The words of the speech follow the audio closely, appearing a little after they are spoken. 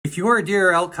If you are a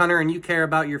deer or elk hunter and you care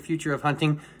about your future of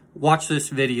hunting, watch this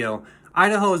video.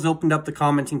 Idaho has opened up the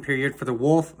commenting period for the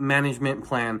wolf management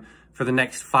plan for the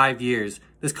next 5 years.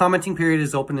 This commenting period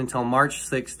is open until March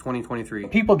 6, 2023.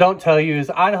 What people don't tell you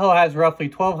is Idaho has roughly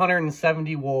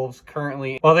 1,270 wolves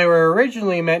currently, while they were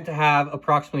originally meant to have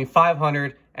approximately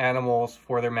 500 animals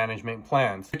for their management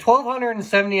plans. The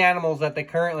 1,270 animals that they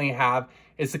currently have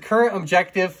is the current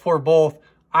objective for both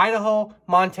Idaho,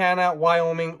 Montana,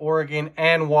 Wyoming, Oregon,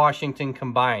 and Washington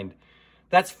combined.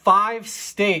 That's 5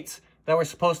 states that were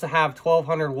supposed to have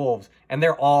 1,200 wolves, and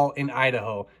they're all in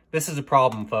Idaho. This is a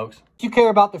problem, folks. If you care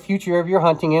about the future of your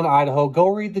hunting in Idaho, go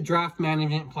read the draft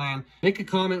management plan. Make a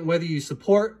comment whether you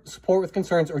support with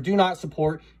concerns, or do not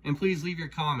support, and please leave your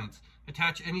comments.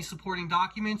 Attach any supporting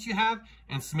documents you have,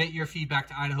 and submit your feedback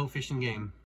to Idaho Fish and Game.